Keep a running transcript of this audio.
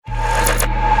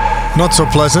Not so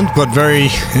pleasant, but very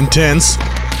intense.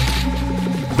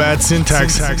 Bad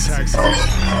syntax.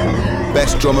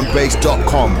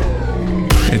 BestDrumAndBass.com.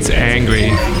 It's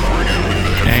angry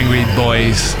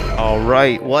boys. All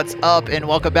right, what's up, and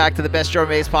welcome back to the Best Drum and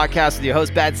Bass Podcast with your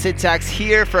host, Bad Syntax,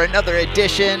 here for another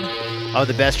edition of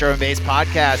the Best Drum and Bass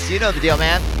Podcast. You know the deal,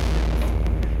 man.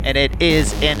 And it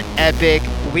is an epic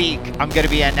week. I'm going to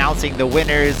be announcing the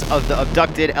winners of the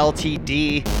Abducted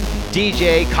LTD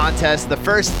DJ contest, the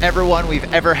first ever one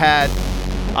we've ever had.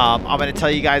 I'm going to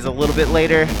tell you guys a little bit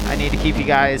later. I need to keep you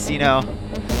guys,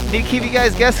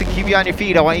 guessing, keep you on your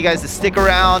feet. I want you guys to stick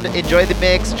around, enjoy the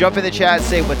mix, jump in the chat,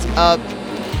 say what's up.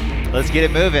 Let's get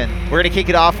it moving. We're going to kick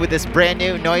it off with this brand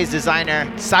new Noise Designer.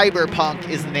 Cyberpunk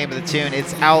is the name of the tune.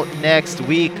 It's out next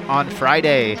week on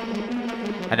Friday.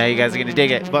 I know you guys are going to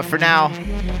dig it. But for now,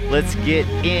 let's get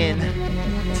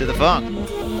into the funk.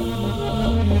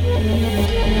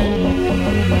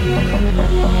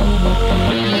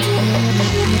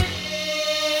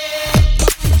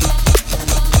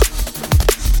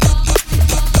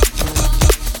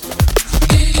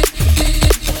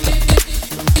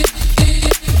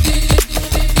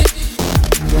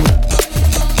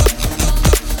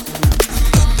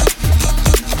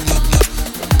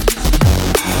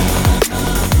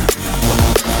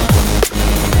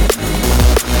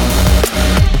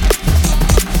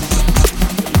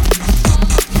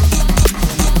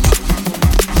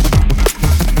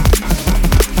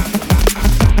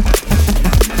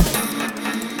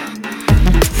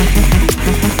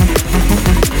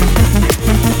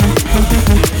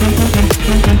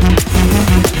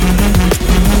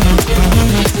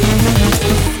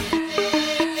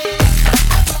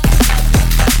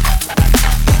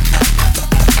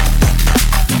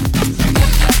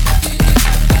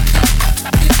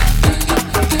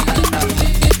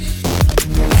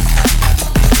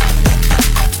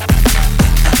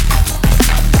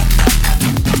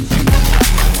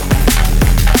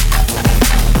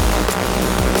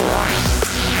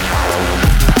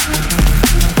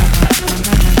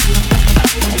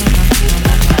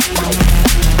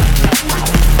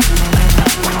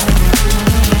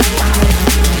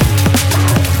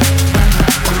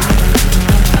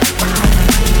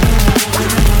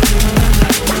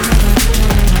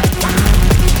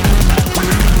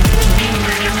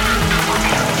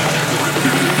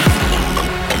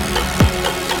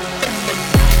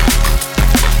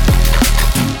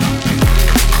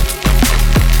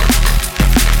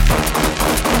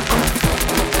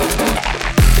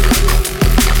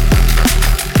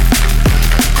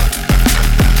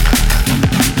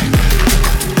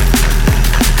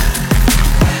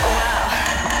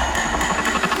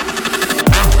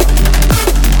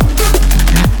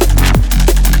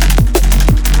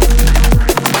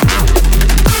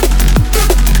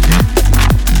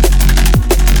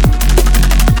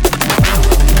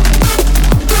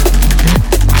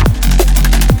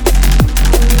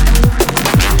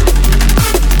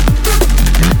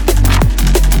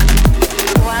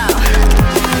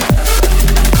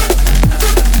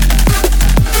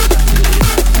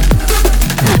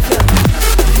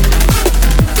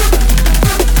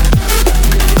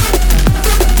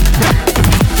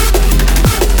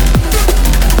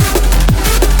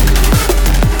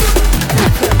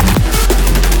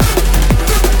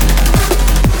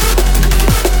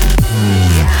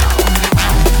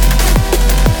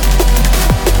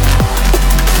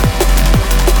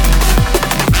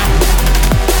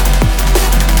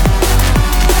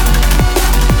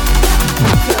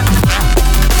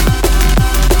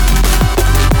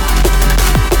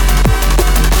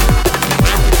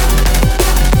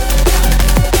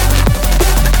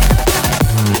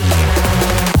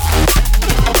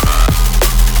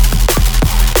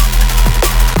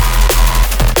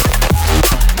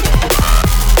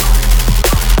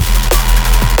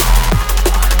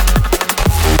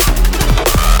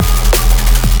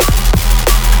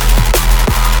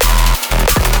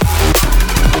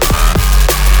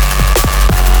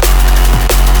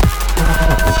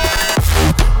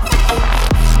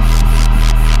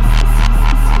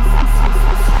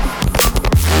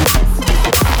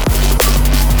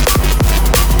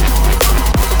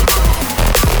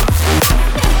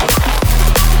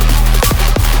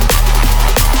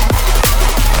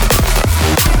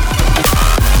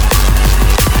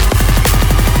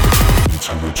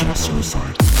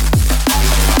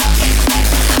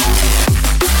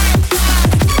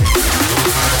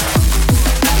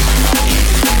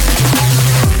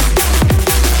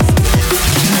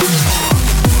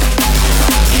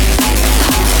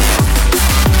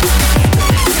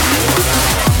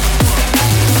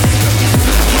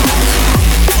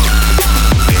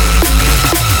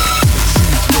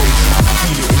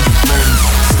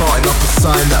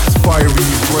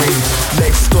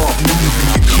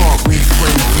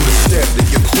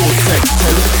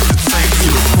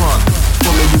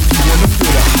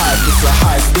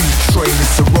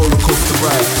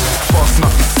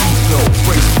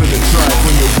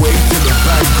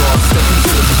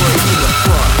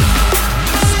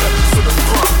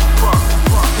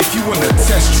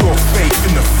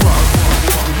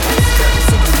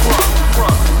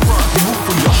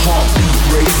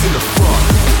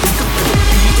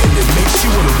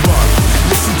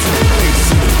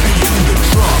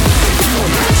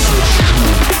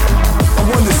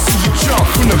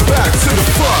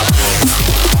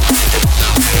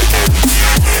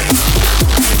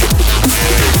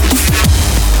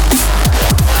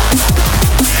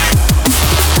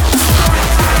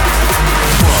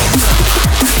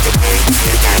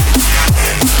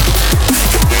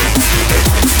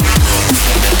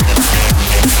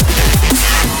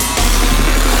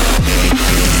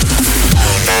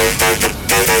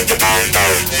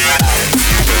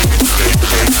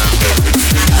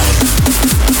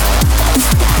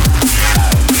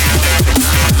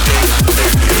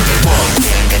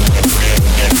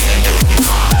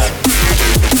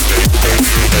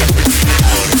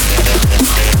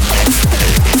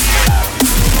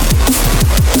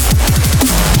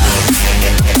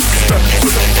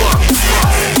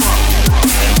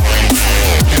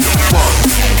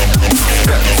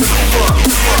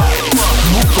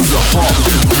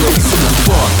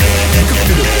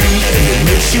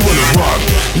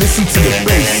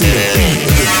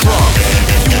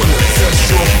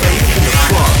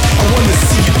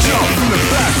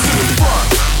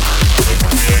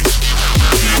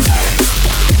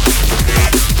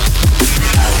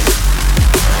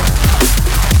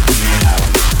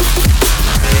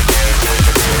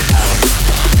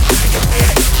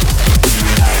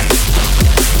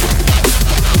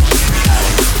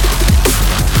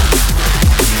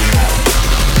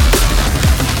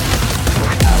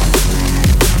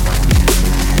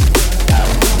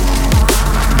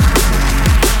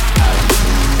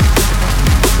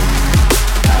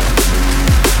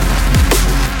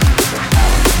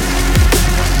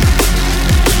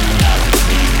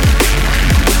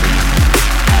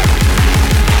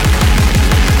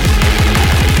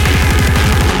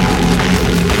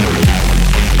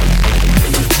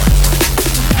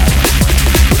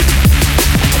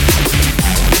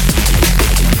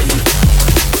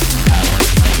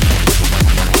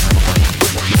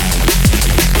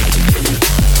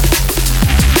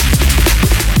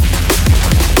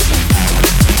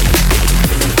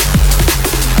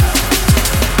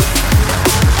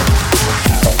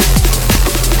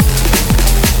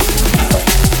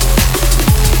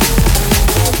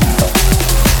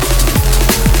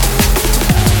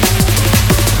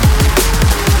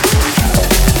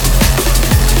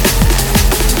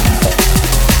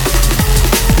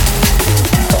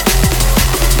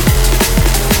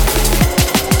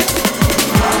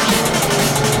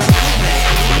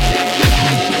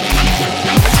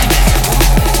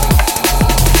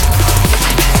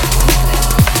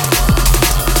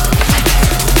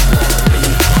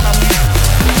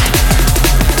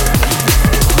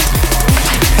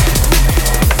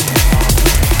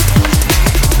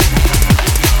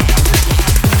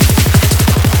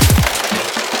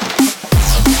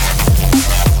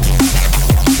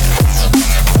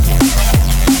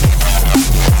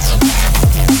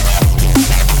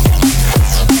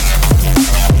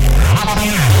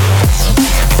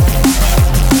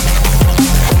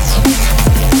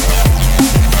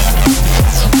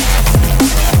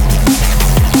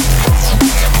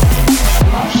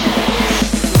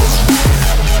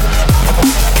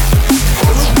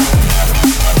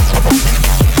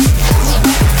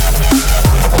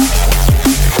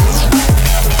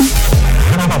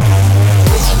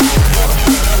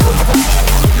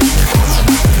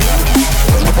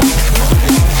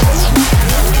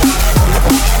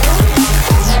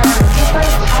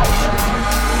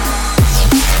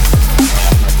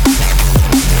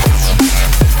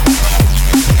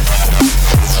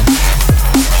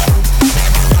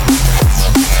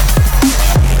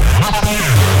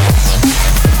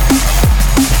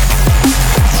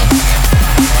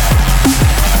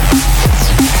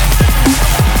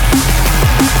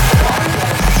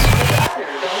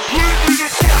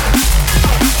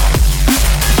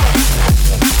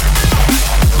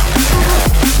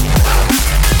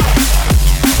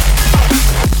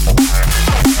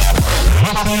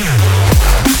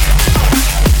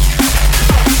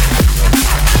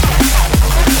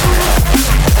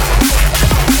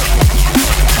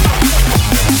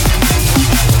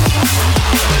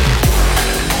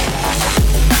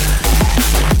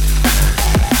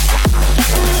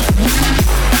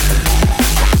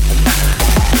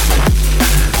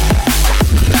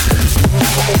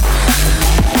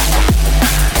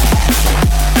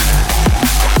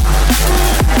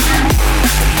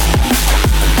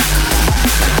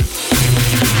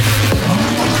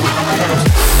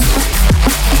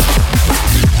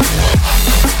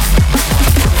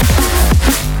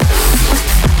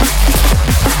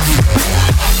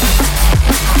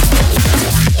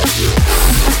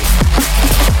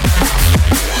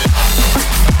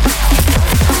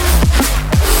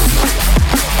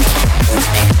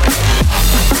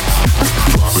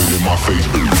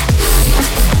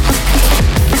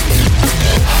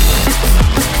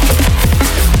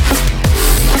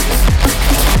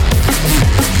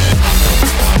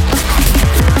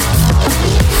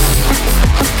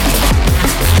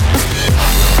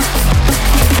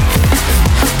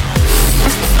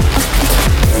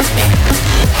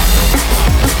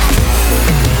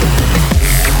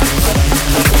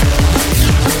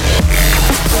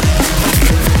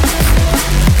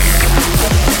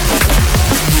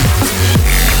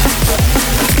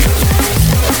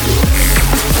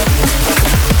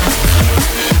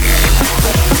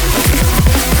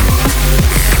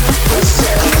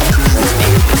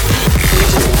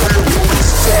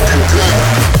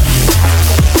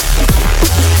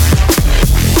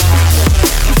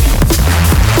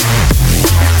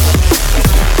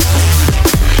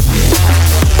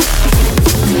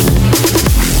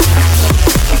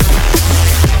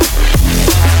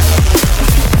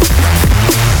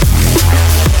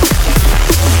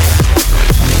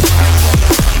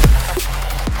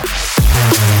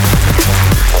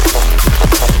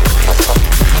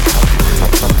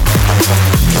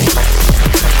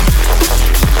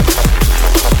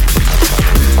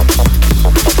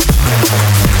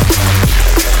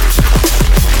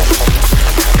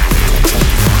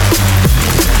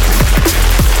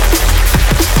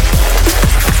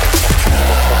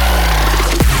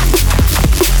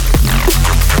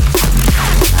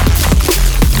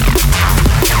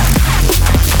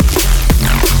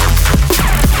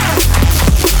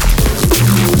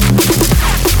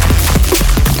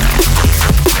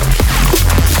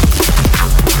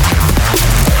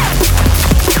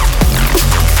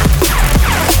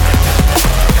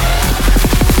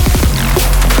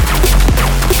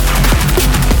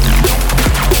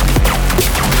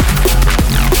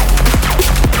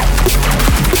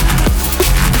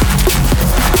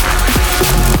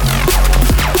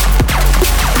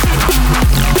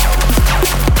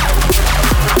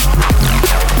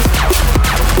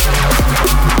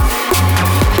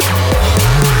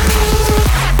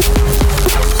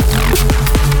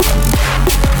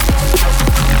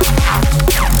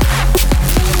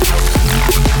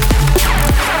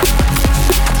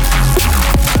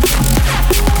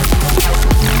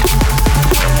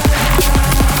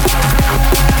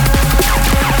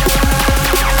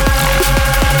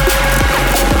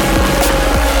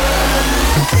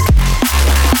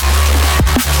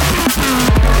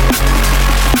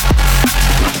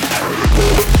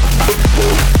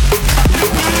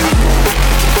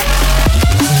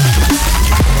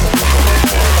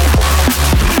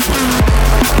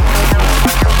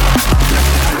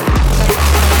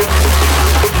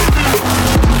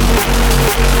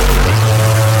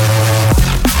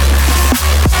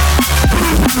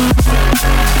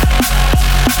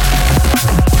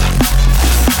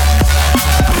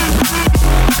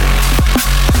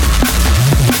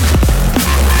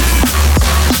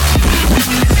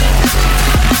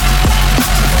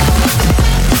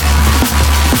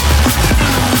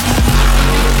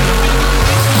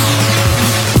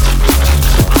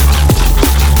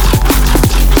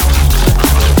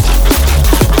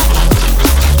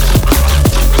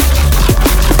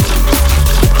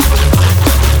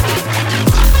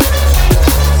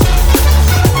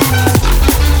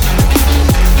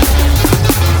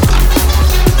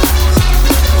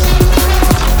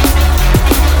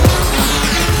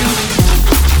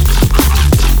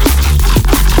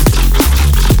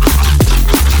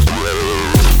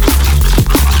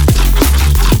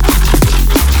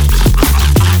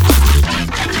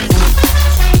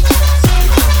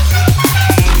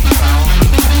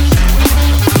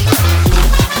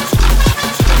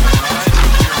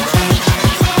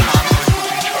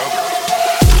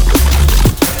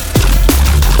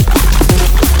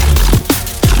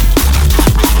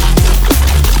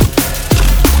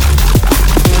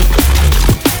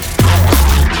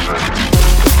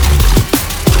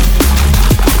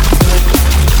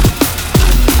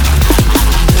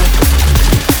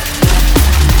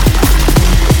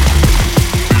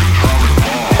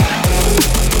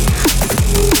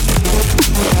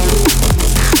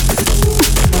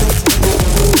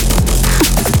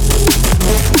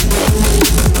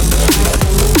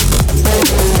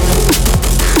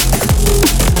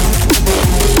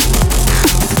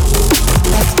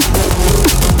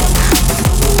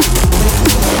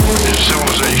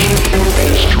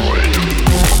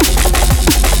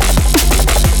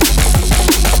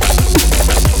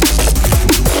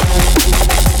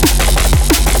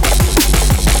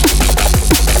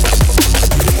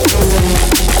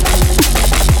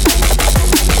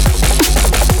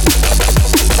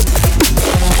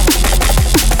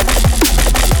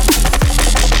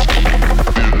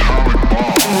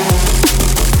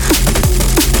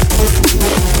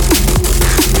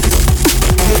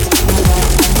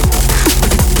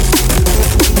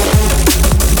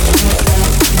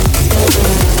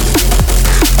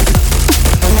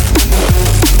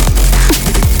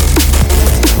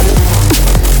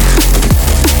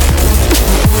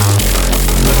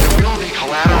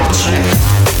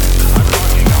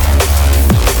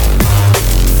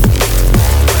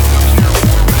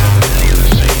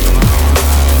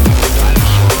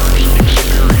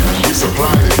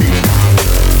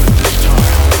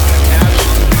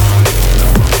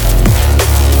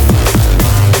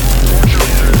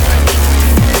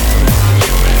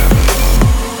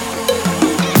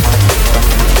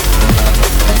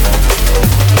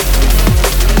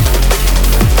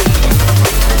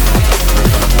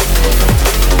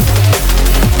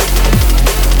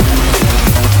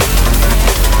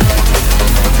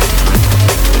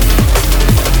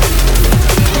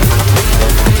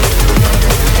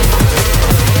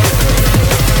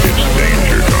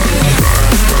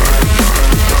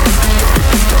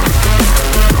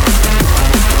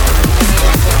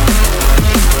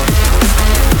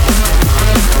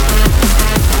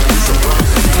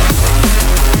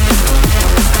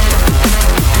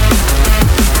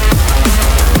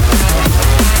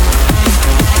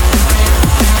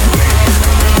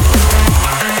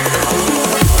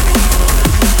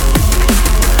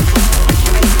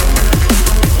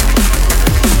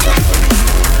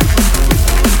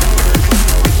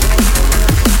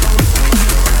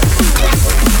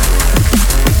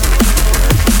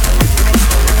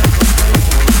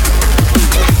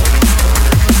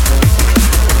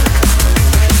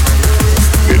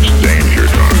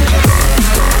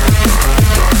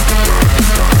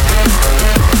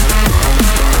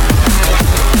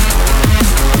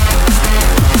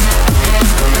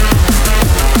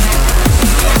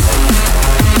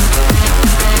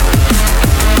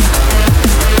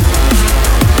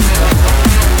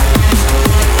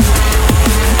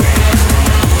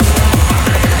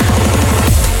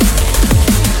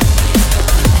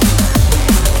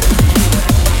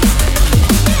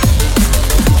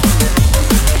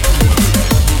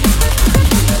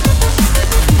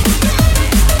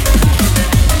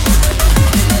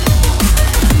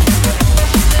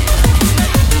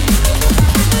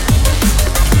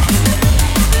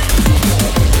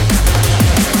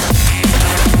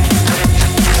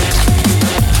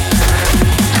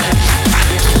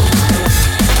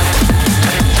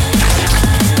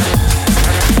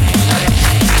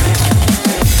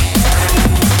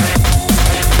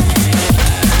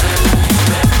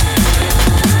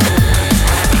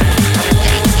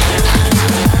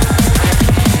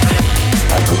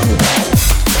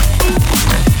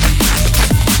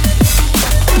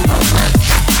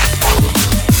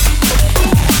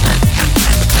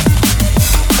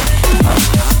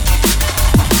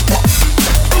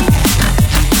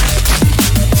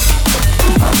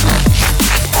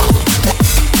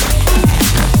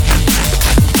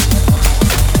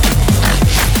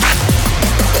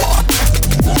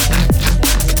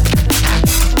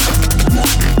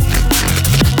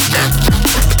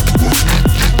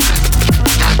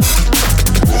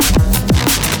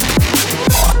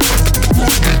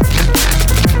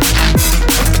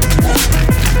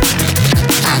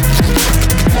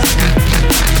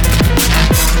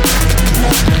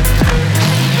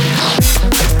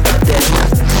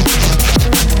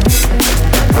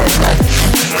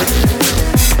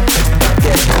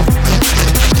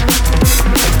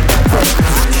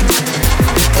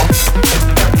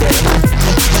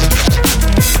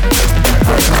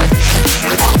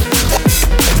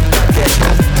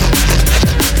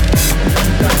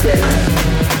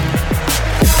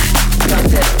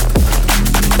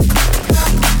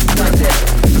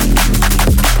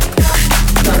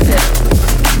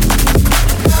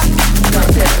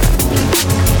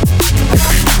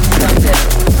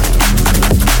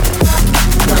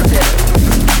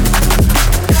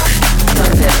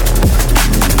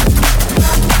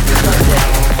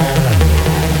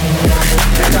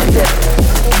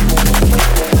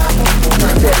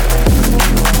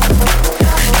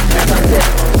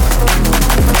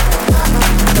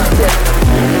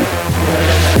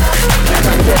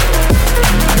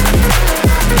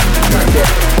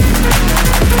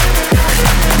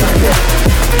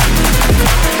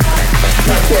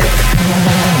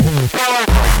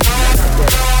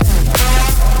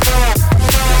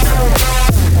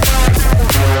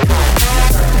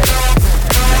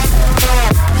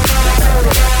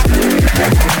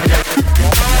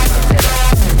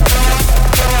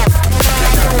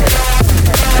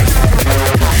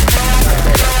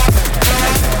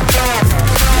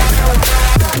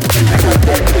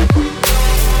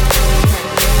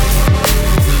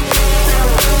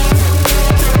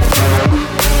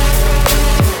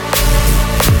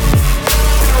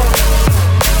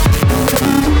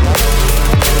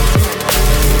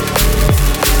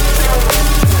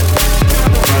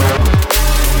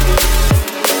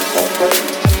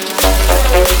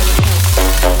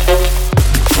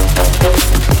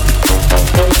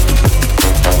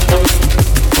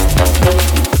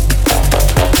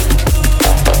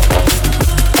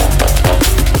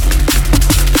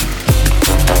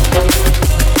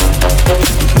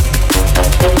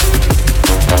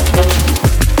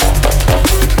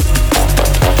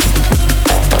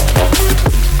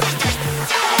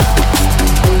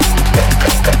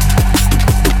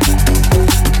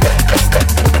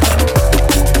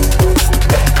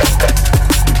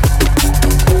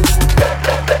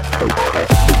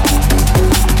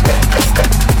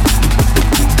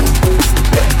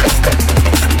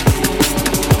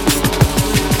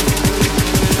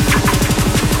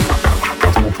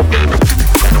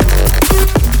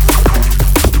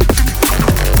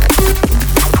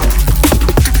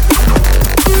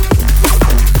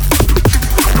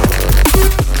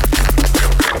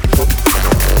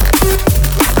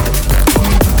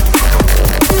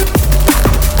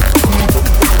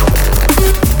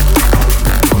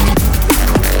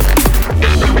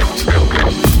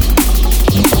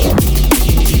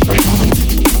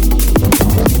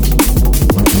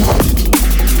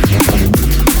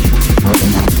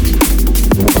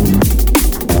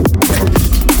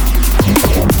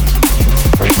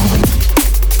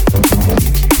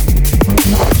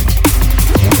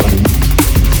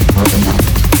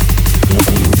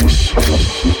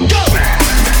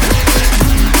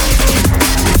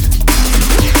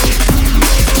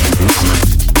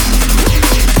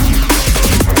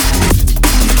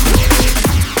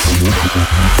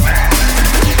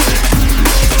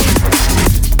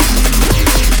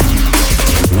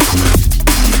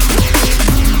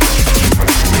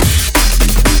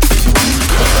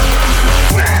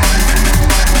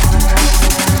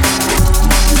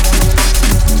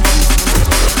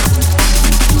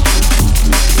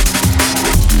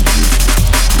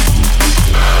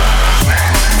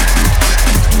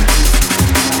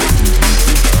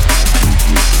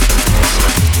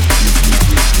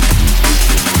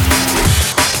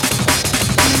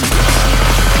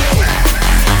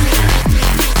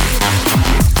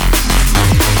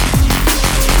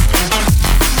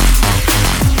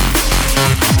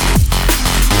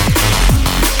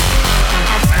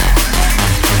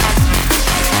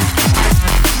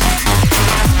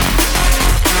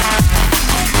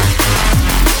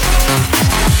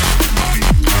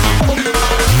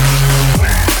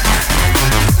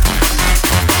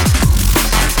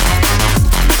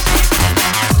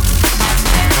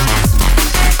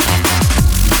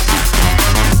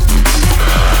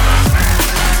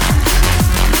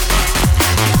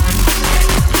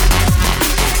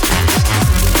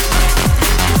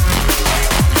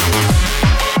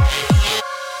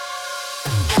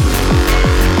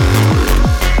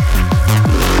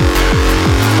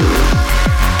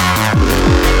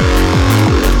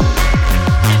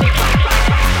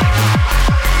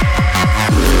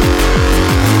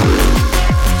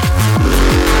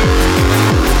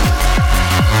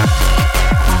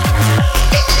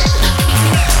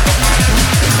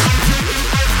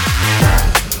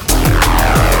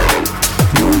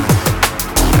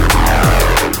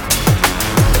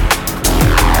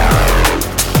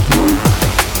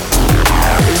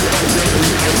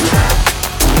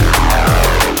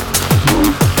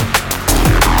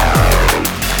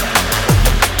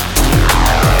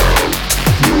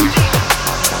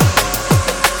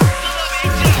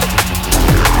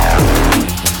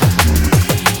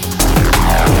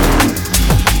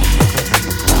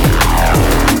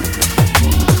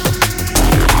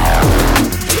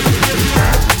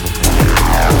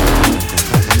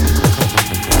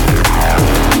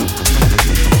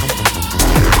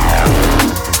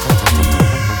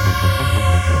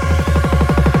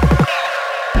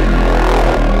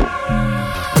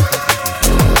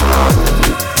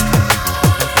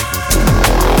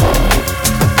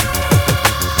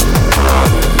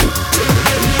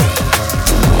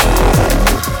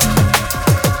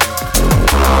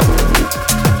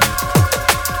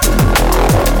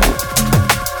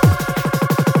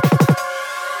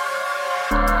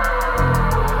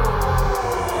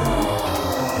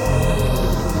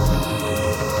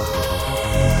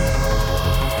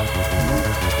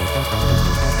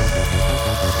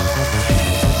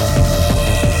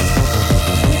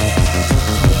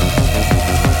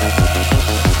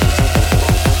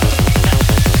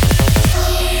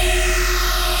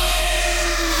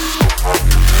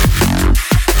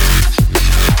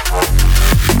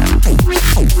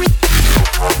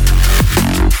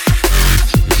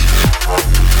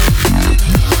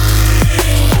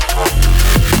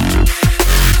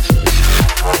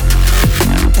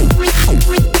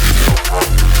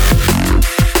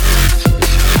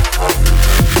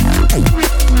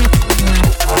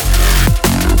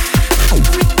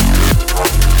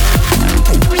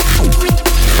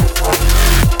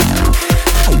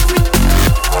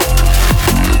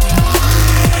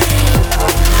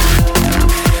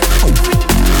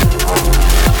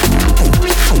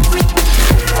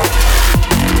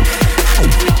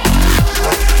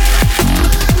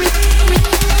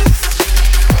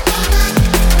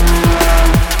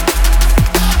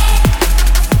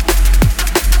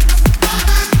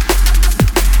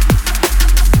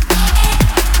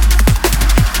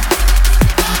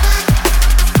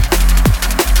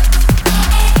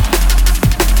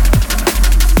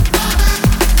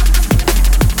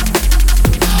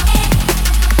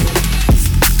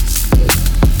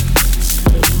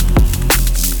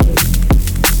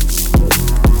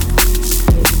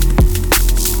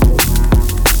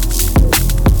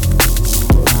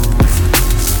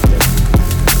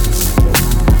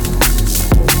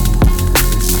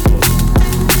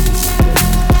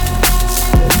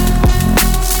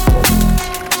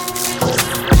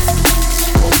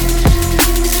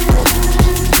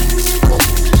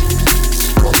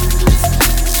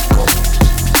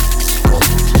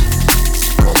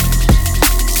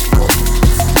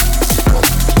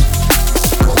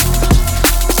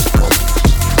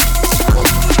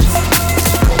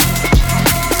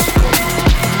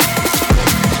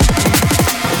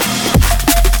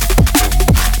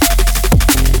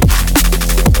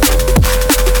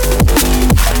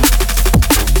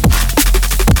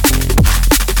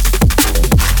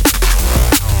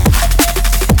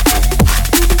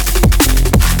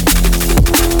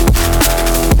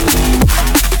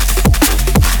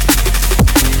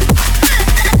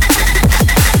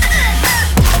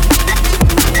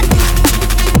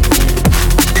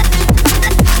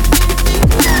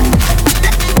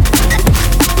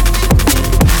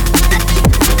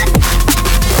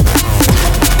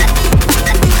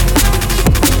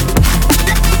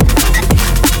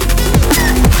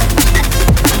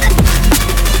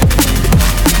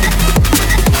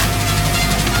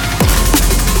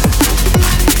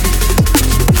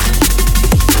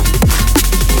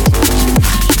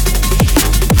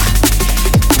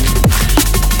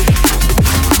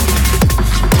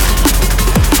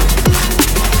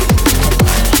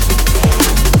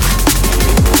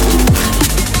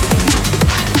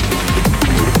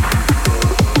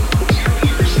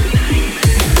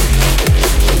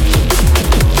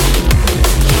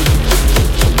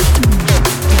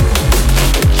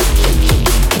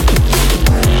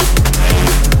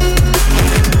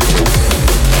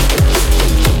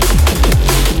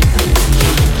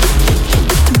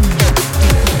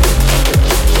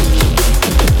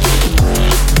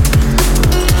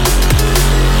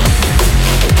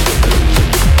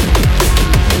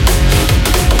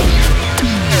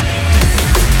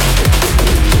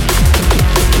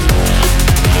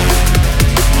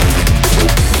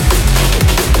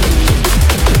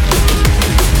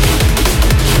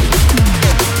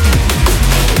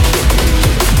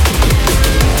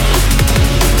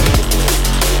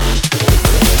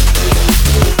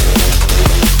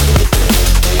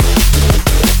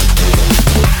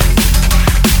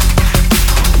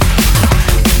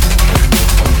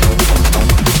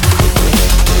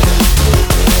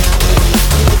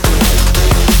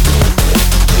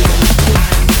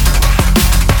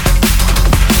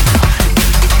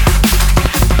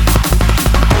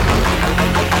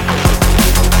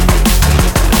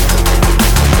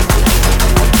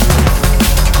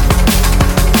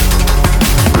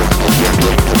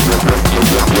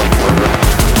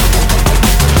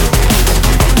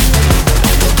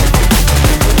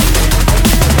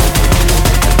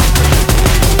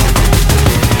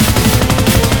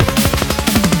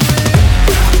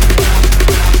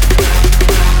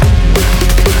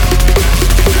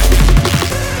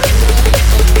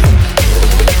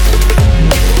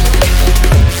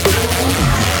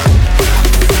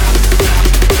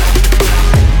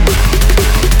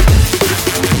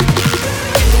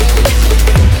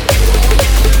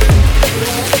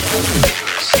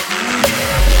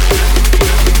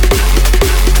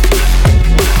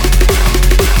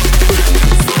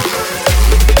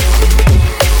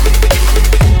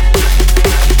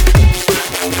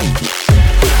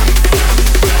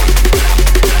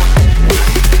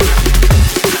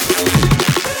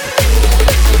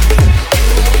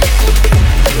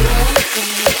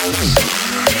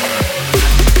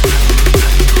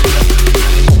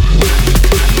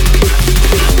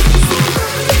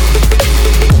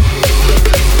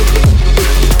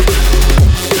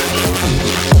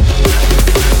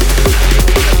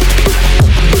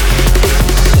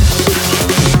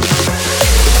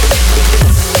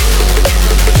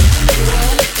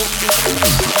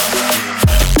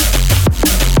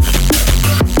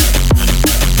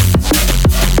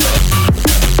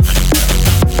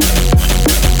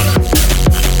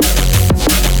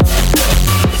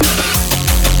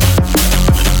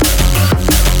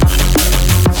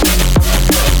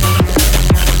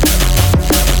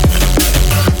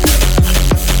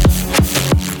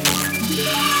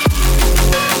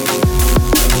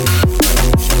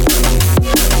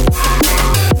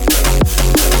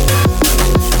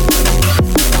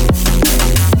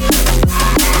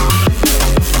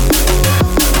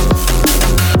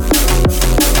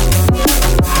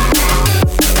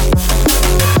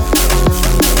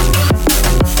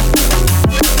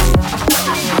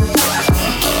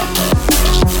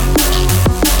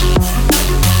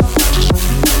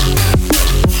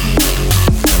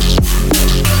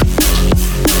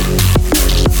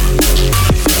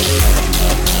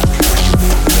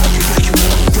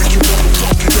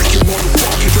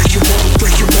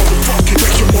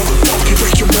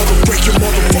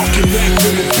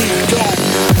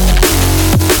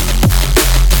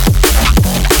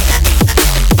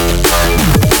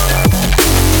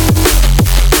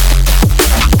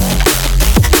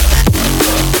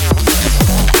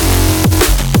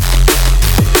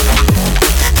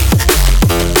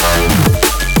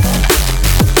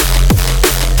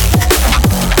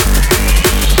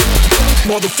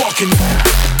 motherfucking.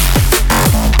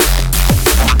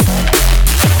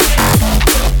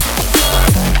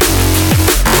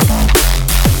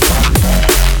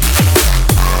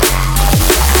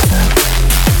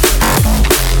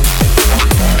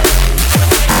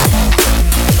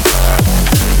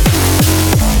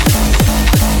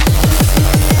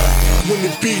 When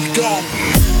the beat go.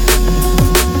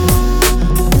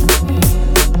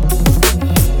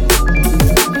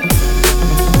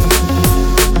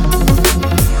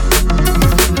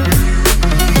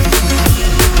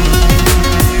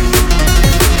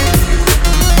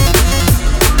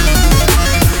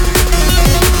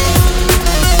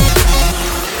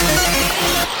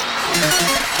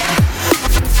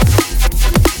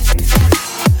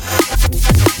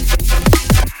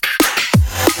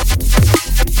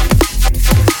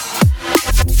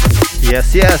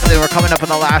 Yes, and we're coming up on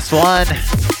the last one.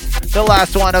 The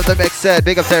last one of the mix set.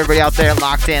 Big up to everybody out there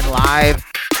locked in live.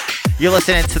 You're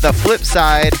listening to the flip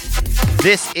side.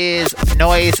 This is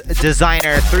Noise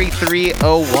Designer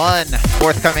 3301.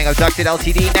 Forthcoming Abducted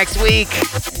LTD next week.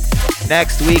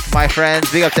 Next week, my friends.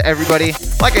 Big up to everybody.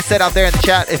 Like I said out there in the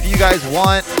chat, if you guys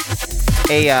want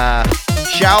a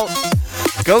shout,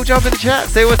 go jump in the chat.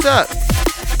 Say what's up.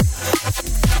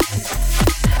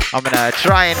 I'm gonna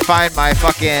try and find my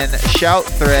fucking shout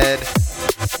thread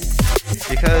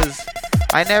because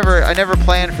I never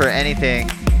plan for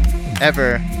anything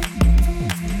ever,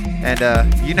 and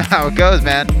you know how it goes,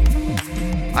 man.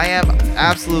 I am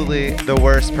absolutely the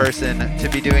worst person to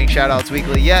be doing shoutouts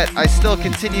weekly, yet I still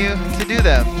continue to do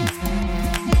them.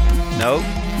 Nope,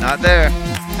 not there.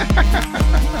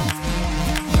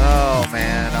 Oh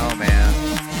man.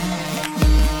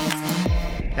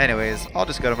 Anyways, I'll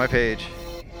just go to my page.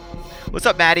 What's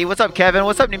up, Maddie? What's up, Kevin?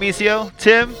 What's up, Nemesio?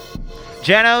 Tim?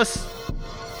 Janos?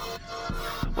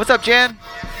 What's up, Jan?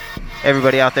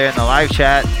 Everybody out there in the live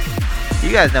chat.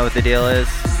 You guys know what the deal is.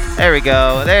 There we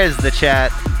go. There's the chat.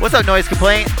 What's up, Noise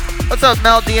Complaint? What's up,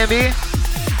 Mel DMB?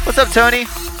 What's up, Tony?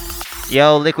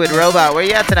 Yo, Liquid Robot. Where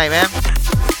you at tonight, man?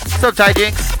 What's up, Ty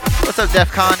Jinx? What's up,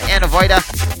 Defcon and Avoida?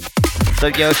 What's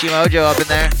up, Yoshi Mojo up in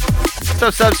there? What's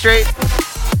up, Substrate?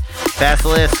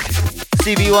 Basilisk.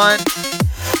 CB1.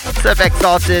 What's up,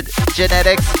 Exalted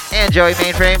Genetics and Joey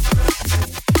Mainframe?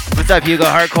 What's up, Hugo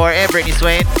Hardcore and Brittany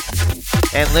Swain?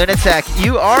 And Lunatech,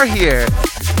 you are here.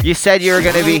 You said you were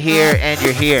going to be here, and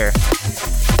you're here.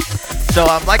 So,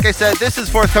 like I said, this is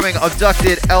forthcoming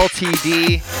Abducted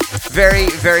LTD. Very,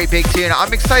 very big tune.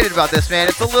 I'm excited about this, man.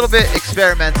 It's a little bit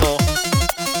experimental.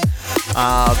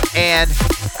 And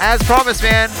as promised,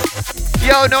 man,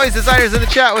 yo, Noise Designers in the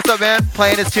chat. What's up, man?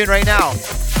 Playing his tune right now.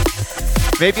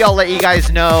 Maybe I'll let you guys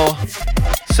know.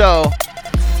 So,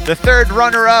 the third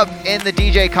runner-up in the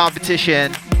DJ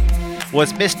competition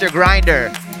was Mr.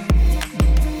 Grinder.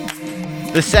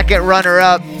 The second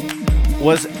runner-up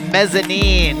was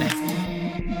Mezzanine.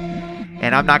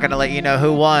 And I'm not going to let you know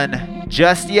who won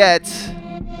just yet.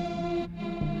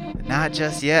 Not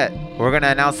just yet. We're going to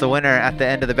announce the winner at the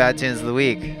end of the Bad Tunes of the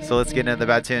week. So let's get into the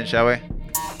Bad Tunes, shall we?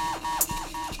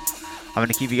 I'm going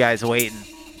to keep you guys waiting.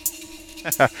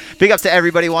 Big up to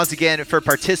everybody once again for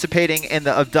participating in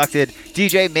the Abducted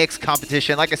DJ Mix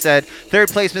competition. Like I said, third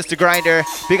place, Mr. Grinder.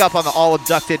 Big up on the all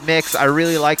Abducted mix. I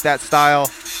really like that style.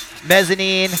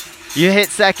 Mezzanine, you hit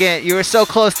second. You were so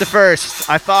close to first.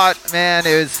 I thought, man,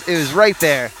 it was right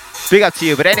there. Big up to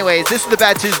you. But anyways, this is the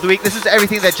Bad Tunes of the week. This is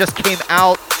everything that just came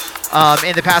out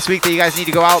in the past week that you guys need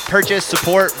to go out, purchase,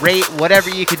 support, rate, whatever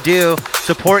you could do.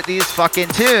 Support these fucking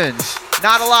tunes.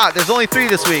 Not a lot. There's only 3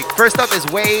 this week. First up is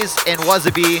Waze and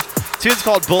Wasabi. Tune's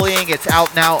called Bullying. It's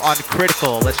out now on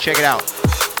Critical. Let's check it out.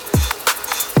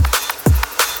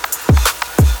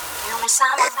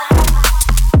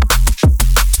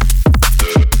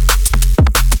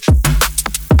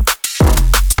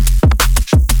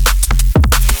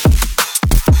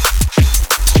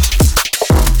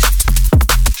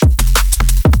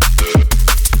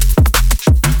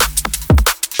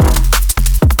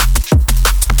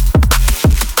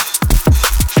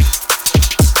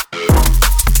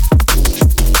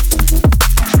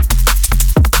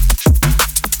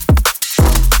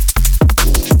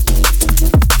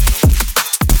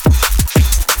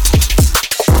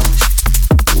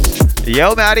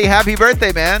 Yo, Maddie, happy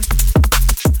birthday, man.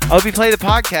 I hope you play the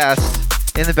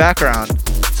podcast in the background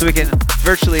so we can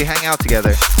virtually hang out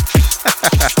together.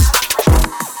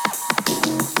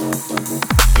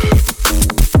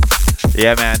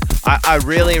 Yeah, man. I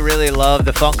really, really love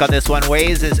the funk on this one.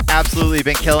 Waze has absolutely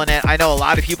been killing it. I know a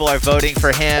lot of people are voting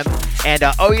for him. And,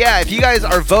 oh, yeah, if you guys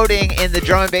are voting in the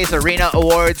Drum and Bass Arena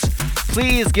Awards,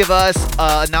 please give us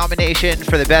a nomination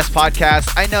for the best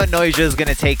podcast. I know Noisia is going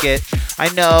to take it. I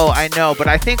know, but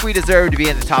I think we deserve to be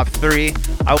in the top 3.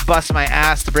 I'll bust my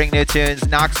ass to bring new tunes.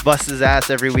 Nox busts his ass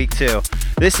every week too.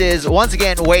 This is, once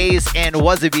again, Waze and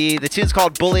Wasabi. The tune's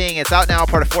called Bullying. It's out now,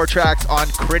 part of 4 tracks on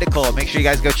Critical. Make sure you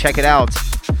guys go check it out.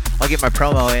 I'll get my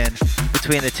promo in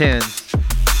between the tunes.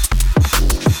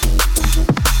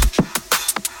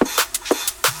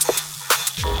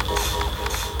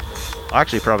 I'll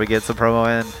actually probably get some promo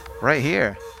in right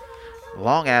here.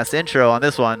 Long ass intro on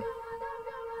this one.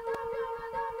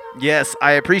 Yes,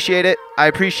 I appreciate it. I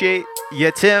appreciate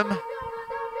you, Tim.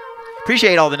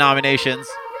 Appreciate all the nominations.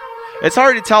 It's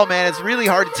hard to tell, man. It's really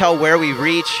hard to tell where we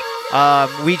reach.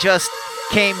 We just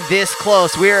came this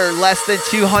close. We're less than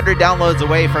 200 downloads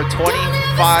away from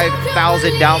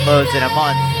 25,000 downloads in a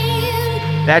month.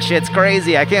 That shit's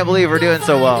crazy. I can't believe we're doing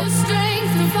so well.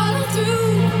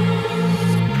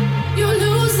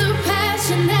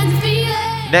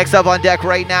 Next up on deck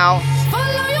right now,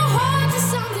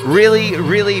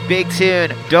 really big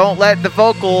tune. Don't let the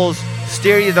vocals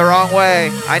steer you the wrong way.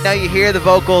 I know you hear the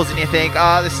vocals and you think,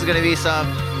 oh, this is going to be some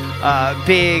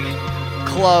big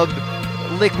club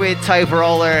liquid type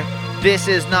roller. This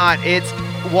is not. It's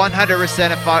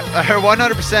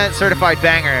 100% certified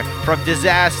banger from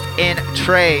Disaster and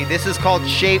Trey. This is called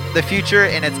Shape the Future,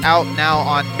 and it's out now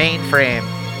on Mainframe.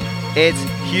 It's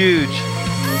huge.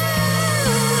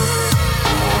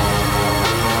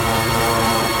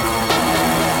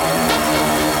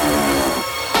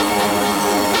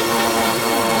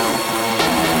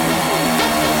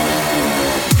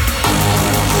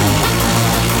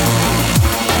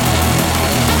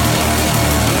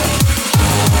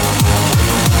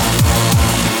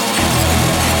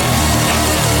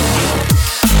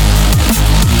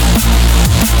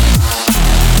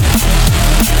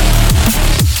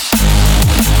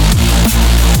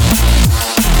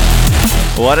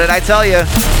 What did I tell you?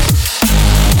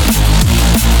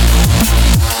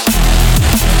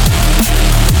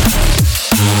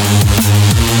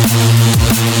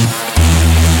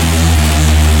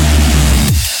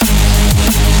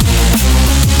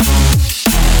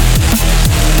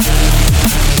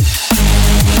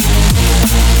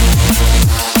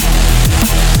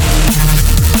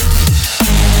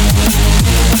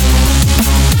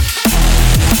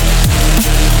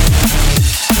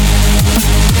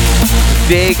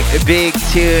 Big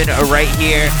tune right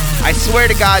here. I swear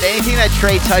to God, anything that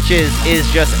Trey touches is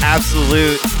just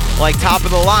absolute, like, top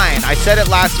of the line. I said it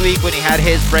last week when he had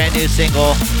his brand new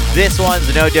single. This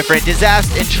one's no different.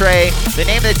 Disaster and Trey. The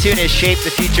name of the tune is Shape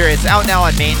the Future. It's out now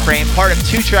on Mainframe, part of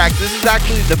 2 tracks. This is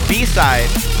actually the B-side.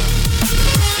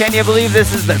 Can you believe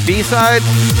this is the B-side?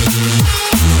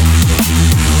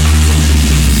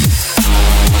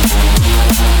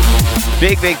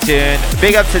 Big tune.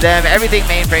 Big up to them. Everything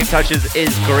Mainframe touches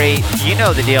is great. You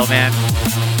know the deal, man.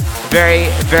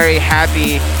 Very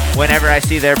happy whenever I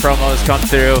see their promos come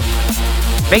through.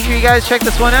 Make sure you guys check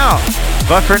this one out.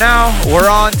 But for now, we're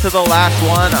on to the last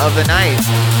one of the night.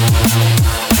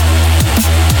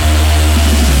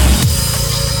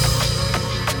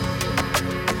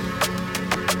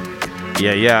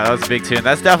 Yeah, that was a big tune.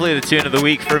 That's definitely the tune of the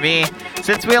week for me.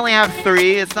 Since we only have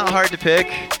 3, it's not hard to pick.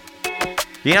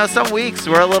 You know, some weeks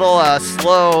we're a little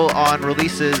slow on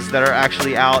releases that are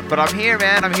actually out, but I'm here,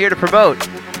 man. I'm here to promote.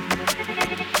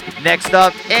 Next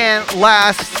up and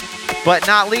last, but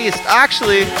not least,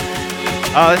 actually,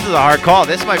 this is a hard call.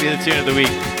 This might be the tune of the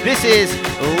week. This is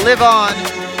Live On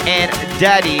and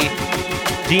Daddy,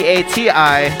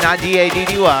 D-A-T-I, not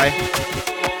D-A-D-D-Y.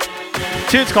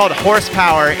 Tune's called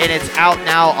Horsepower, and it's out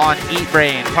now on Eat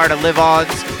Brain, part of Live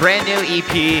On's brand new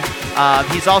EP.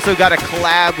 He's also got a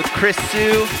collab with Chris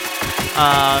Sue,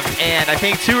 and I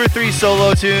think 2 or 3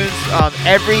 solo tunes.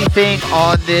 Everything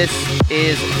on this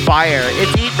is fire.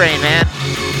 It's Eat Brain, man.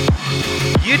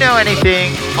 You know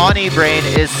anything on Eat Brain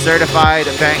is certified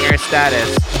banger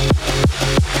status.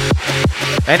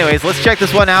 Anyways, let's check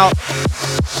this one out.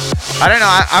 I don't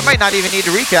know, I might not even need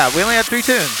to recap. We only had 3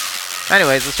 tunes.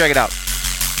 Anyways, let's check it out.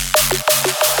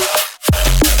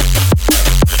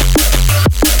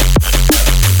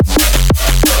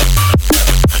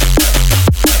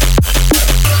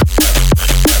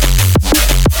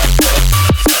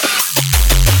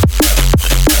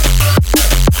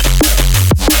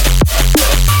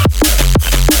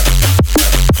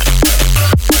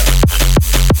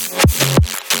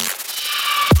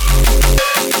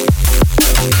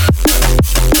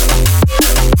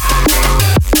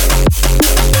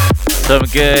 Some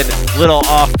good little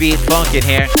offbeat funk in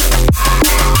here.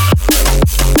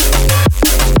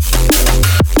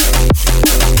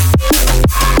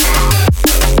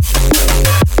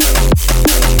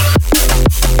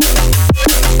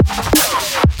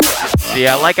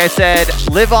 Yeah, like I said,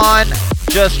 Live On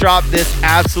just dropped this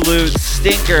absolute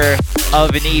stinker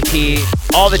of an EP.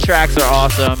 All the tracks are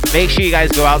awesome. Make sure you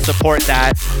guys go out and support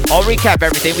that. I'll recap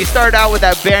everything. We started out with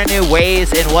that brand new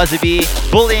Ways and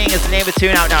Wasabi. Bullying is the name of the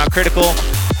tune, out now on Critical.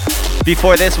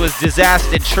 Before this was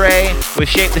Disaster and Trey with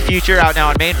Shape the Future, out now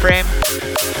on Mainframe.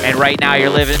 And right now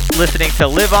you're listening to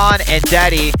Live On and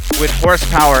Daddy with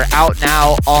Horsepower, out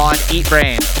now on Eat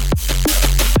Brain.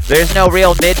 There's no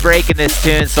real mid-break in this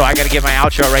tune, so I gotta get my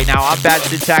outro right now. I'm Bad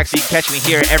Syntax. You can catch me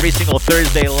here every single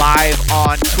Thursday live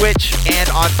on Twitch and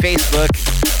on Facebook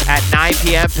at 9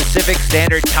 p.m. Pacific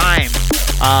Standard Time.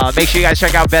 Make sure you guys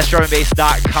check out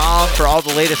bestdrumandbass.com for all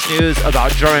the latest news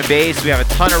about drum and bass. We have a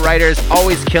ton of writers,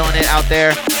 always killing it out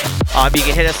there. You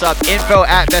can hit us up,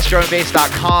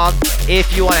 info@bestdrumandbass.com.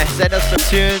 If you want to send us some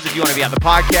tunes, if you want to be on the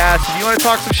podcast, if you want to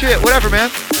talk some shit, whatever, man.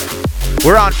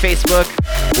 We're on Facebook,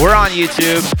 we're on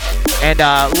YouTube, and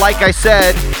like I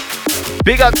said,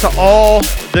 big up to all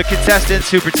the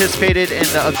contestants who participated in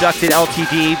the Abducted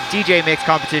LTD DJ Mix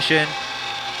competition.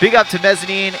 Big up to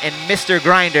Mezzanine and Mr.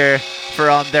 Grinder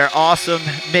for their awesome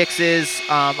mixes.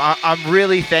 I'm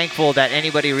really thankful that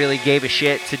anybody really gave a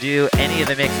shit to do any of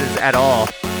the mixes at all.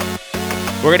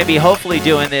 We're going to be hopefully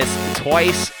doing this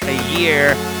twice a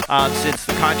year, since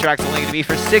the contract's only going to be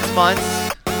for 6 months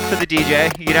for the DJ.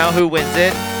 You know who wins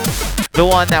it? The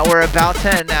one that we're about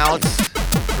to announce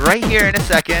right here in a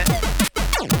second.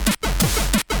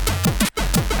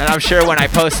 And I'm sure when I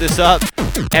post this up,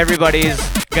 everybody's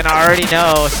going to already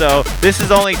know. So this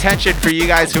is only tension for you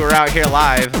guys who are out here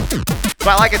live.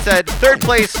 But like I said, third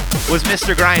place was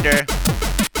Mr. Grinder.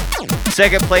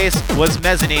 Second place was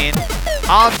Mezzanine.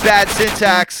 I'm Bad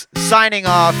Syntax, signing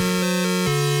off.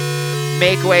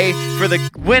 Make way for the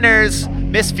winners,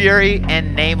 Miss Fury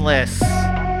and Nameless.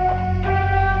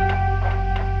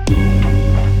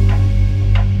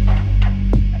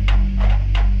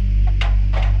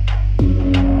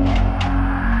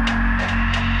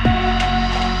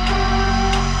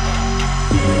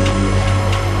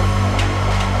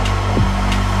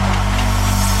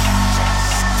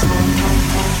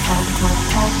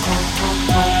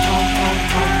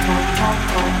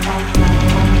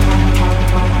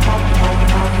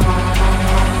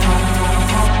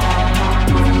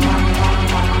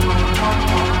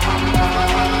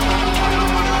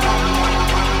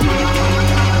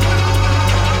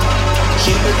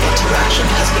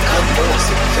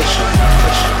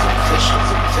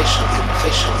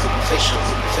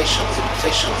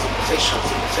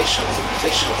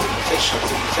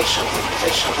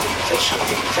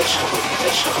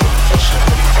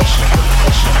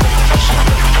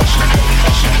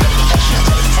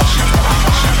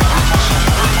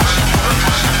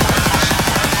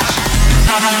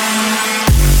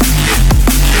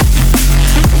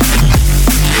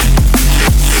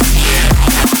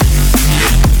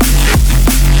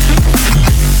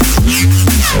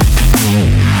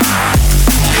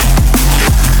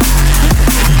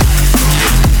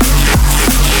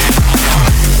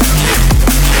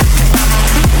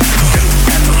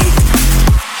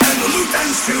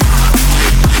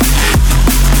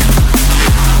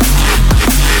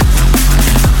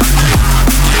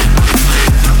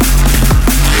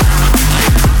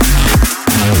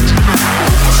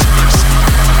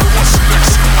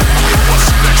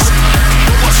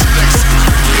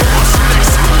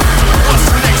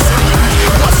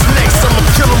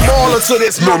 So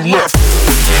there's none left.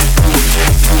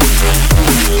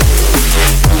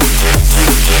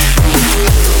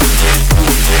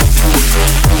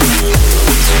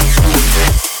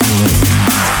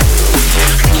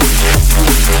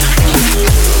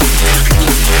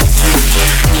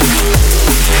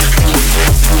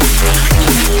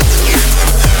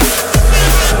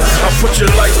 I'll put your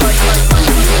light.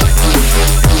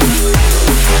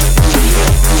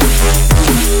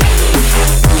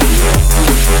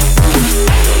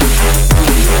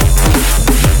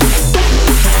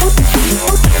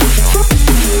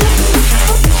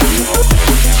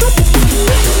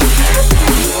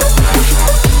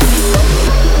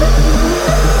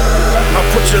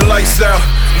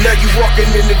 Now you walking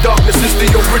in the darkness, it's the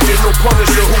original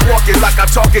Punisher who walking like I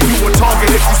talk it. You a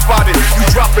target if you spot it. You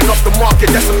dropping off the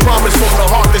market, that's a promise from the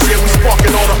heartless. Yeah, we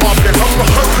sparking all the heartless. I'm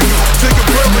hurting you till you're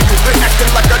burning you. Been acting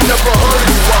like I never heard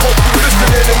of you. I hope you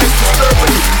listening and it's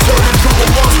disturbing you. Turn into a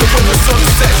monster when the sun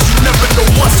sets. You never know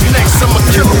what's next. I'ma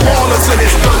kill them all until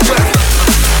it's done left.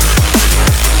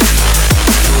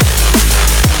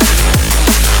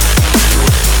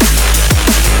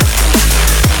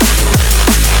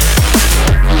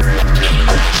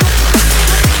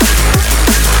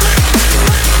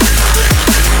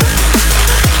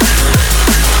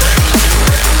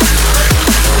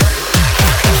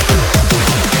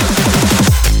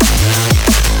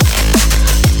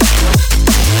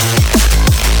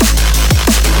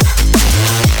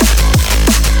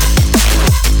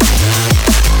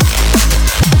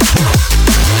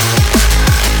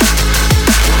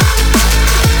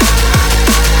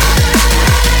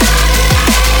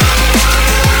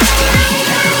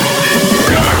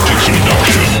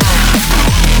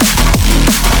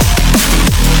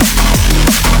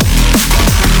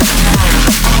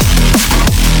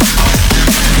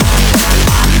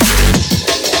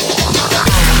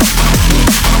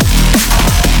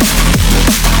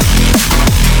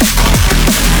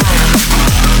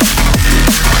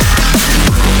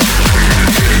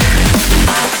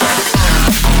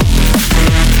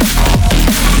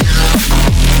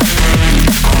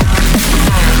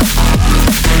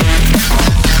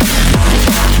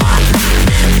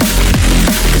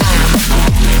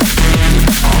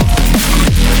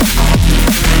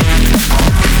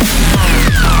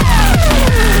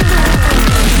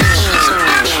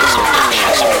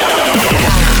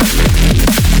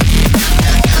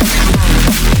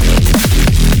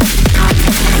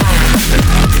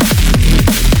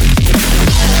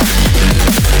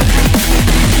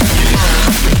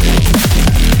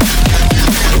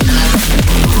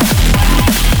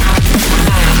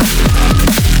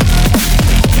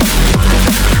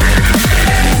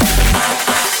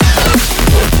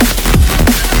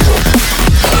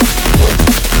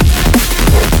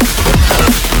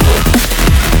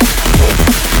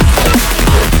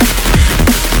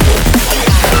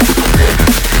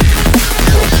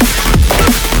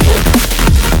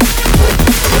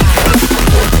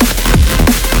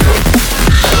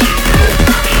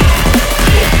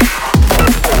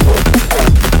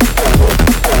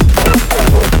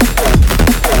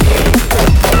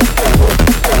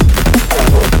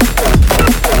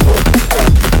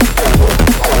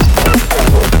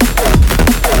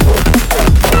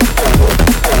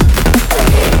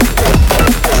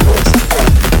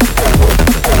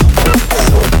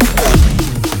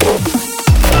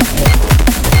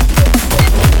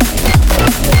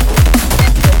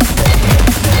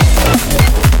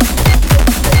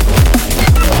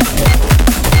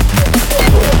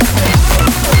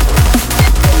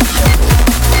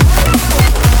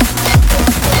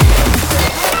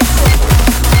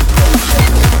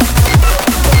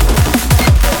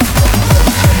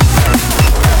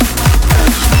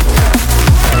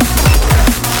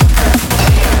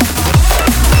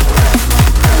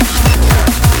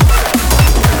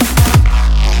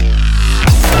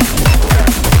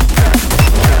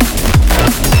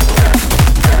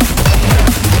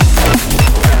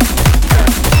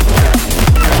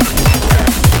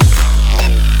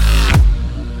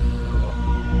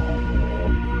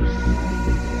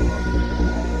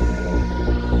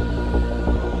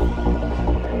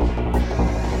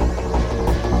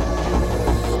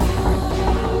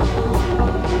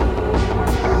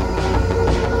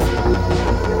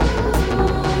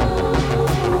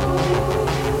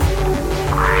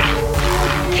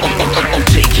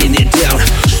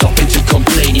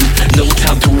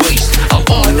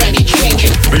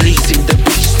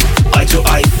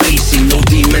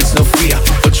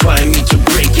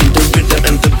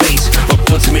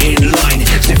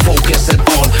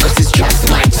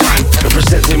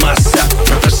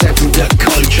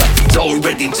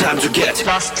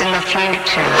 lost in the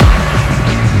future.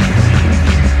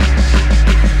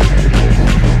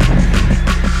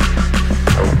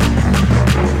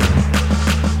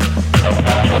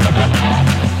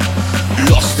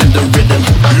 Lost in the rhythm,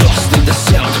 lost in the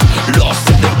sound, lost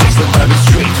in the bass that driving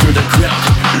straight through the ground.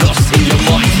 Lost in your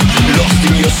mind, lost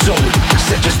in your soul.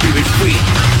 Set your spirit free,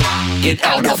 get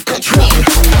out of control.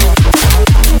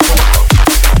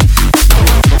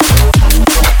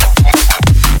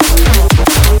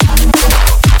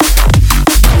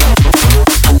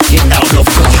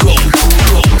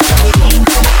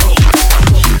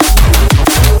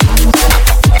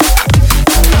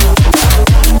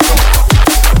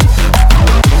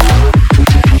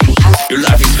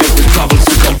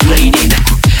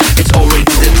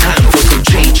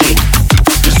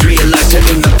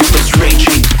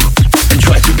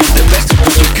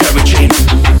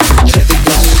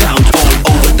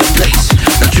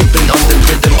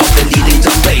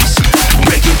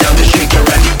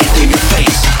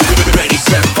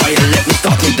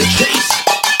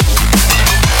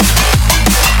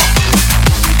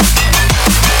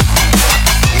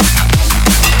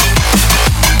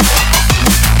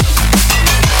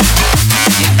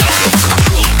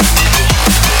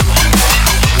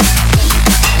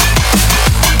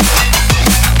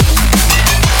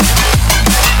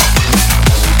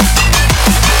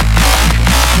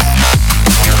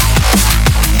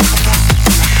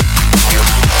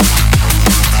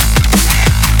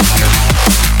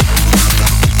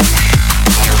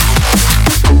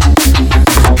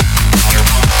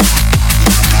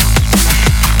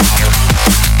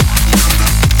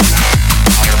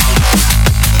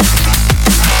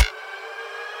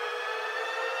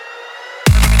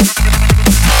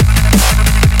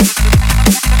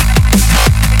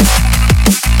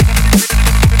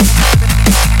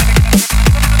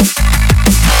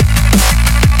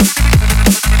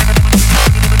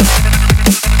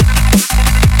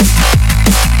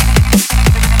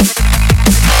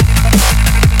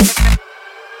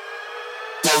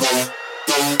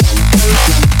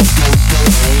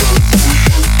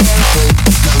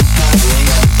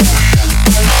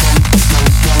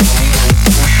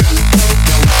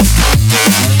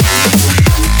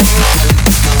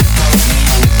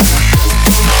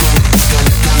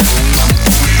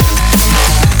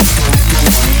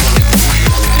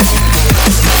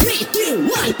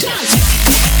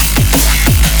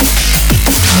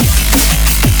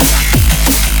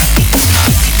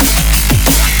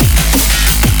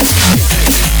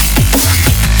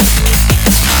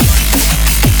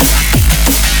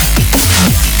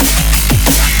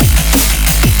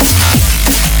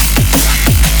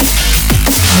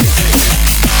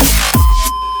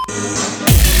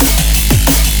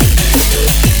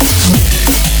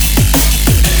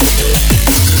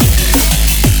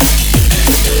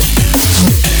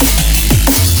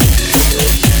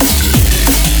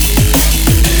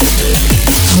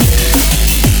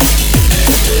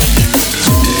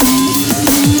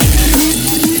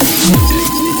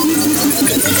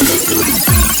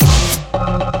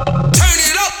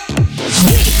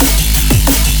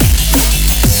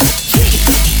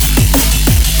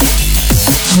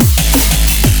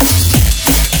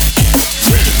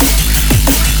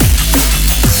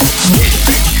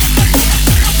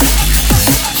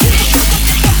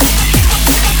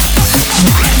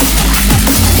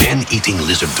 eating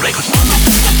lizard dragon.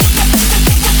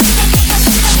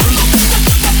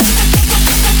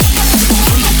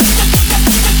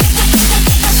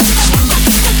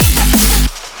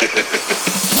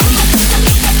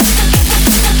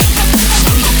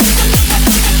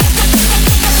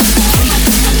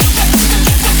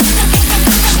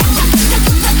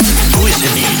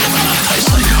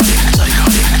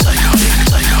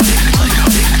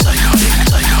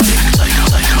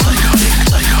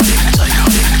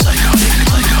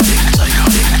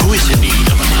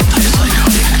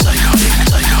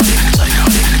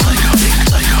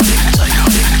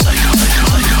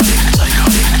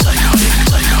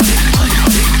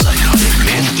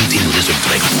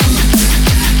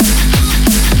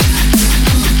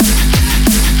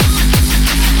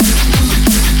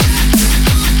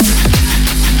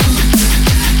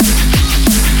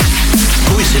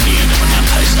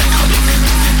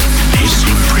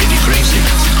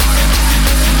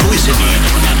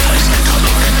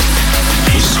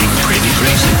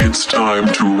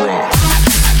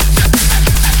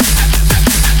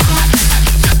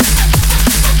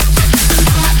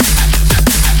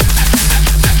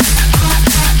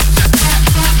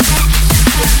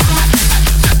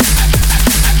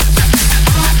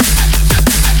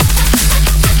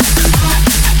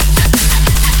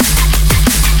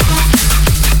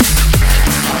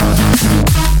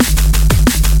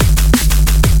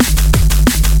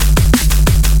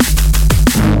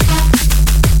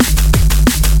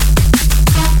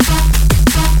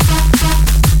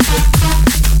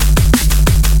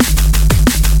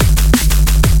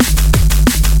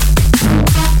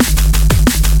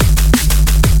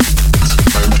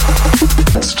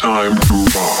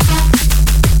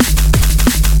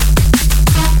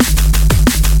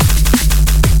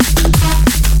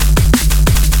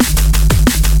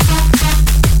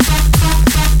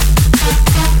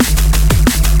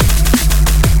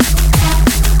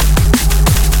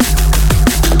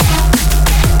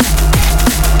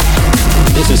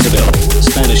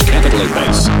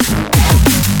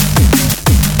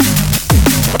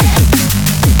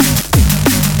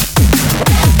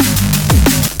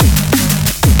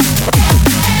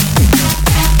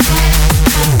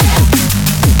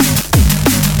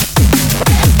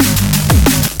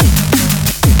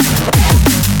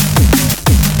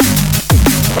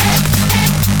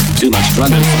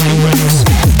 Drum and fucking breaks.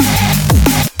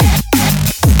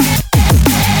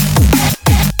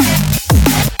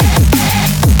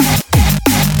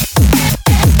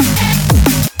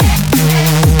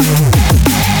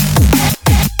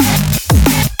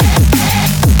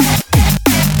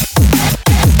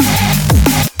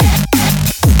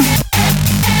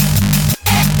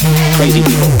 Crazy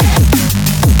people.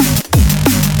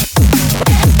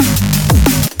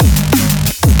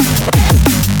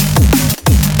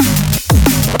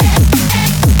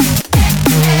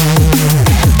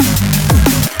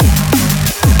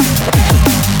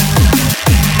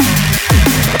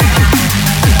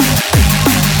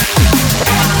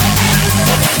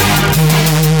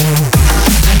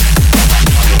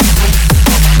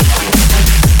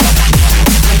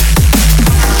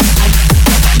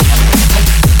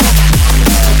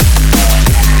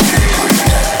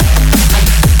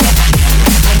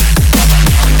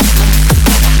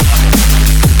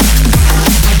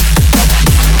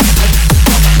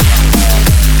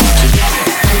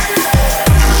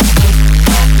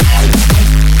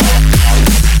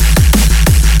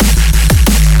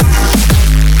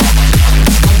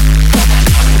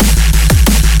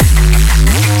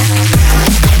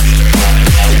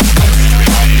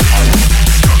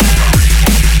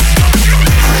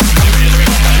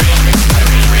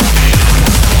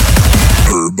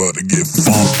 Everybody get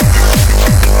funk.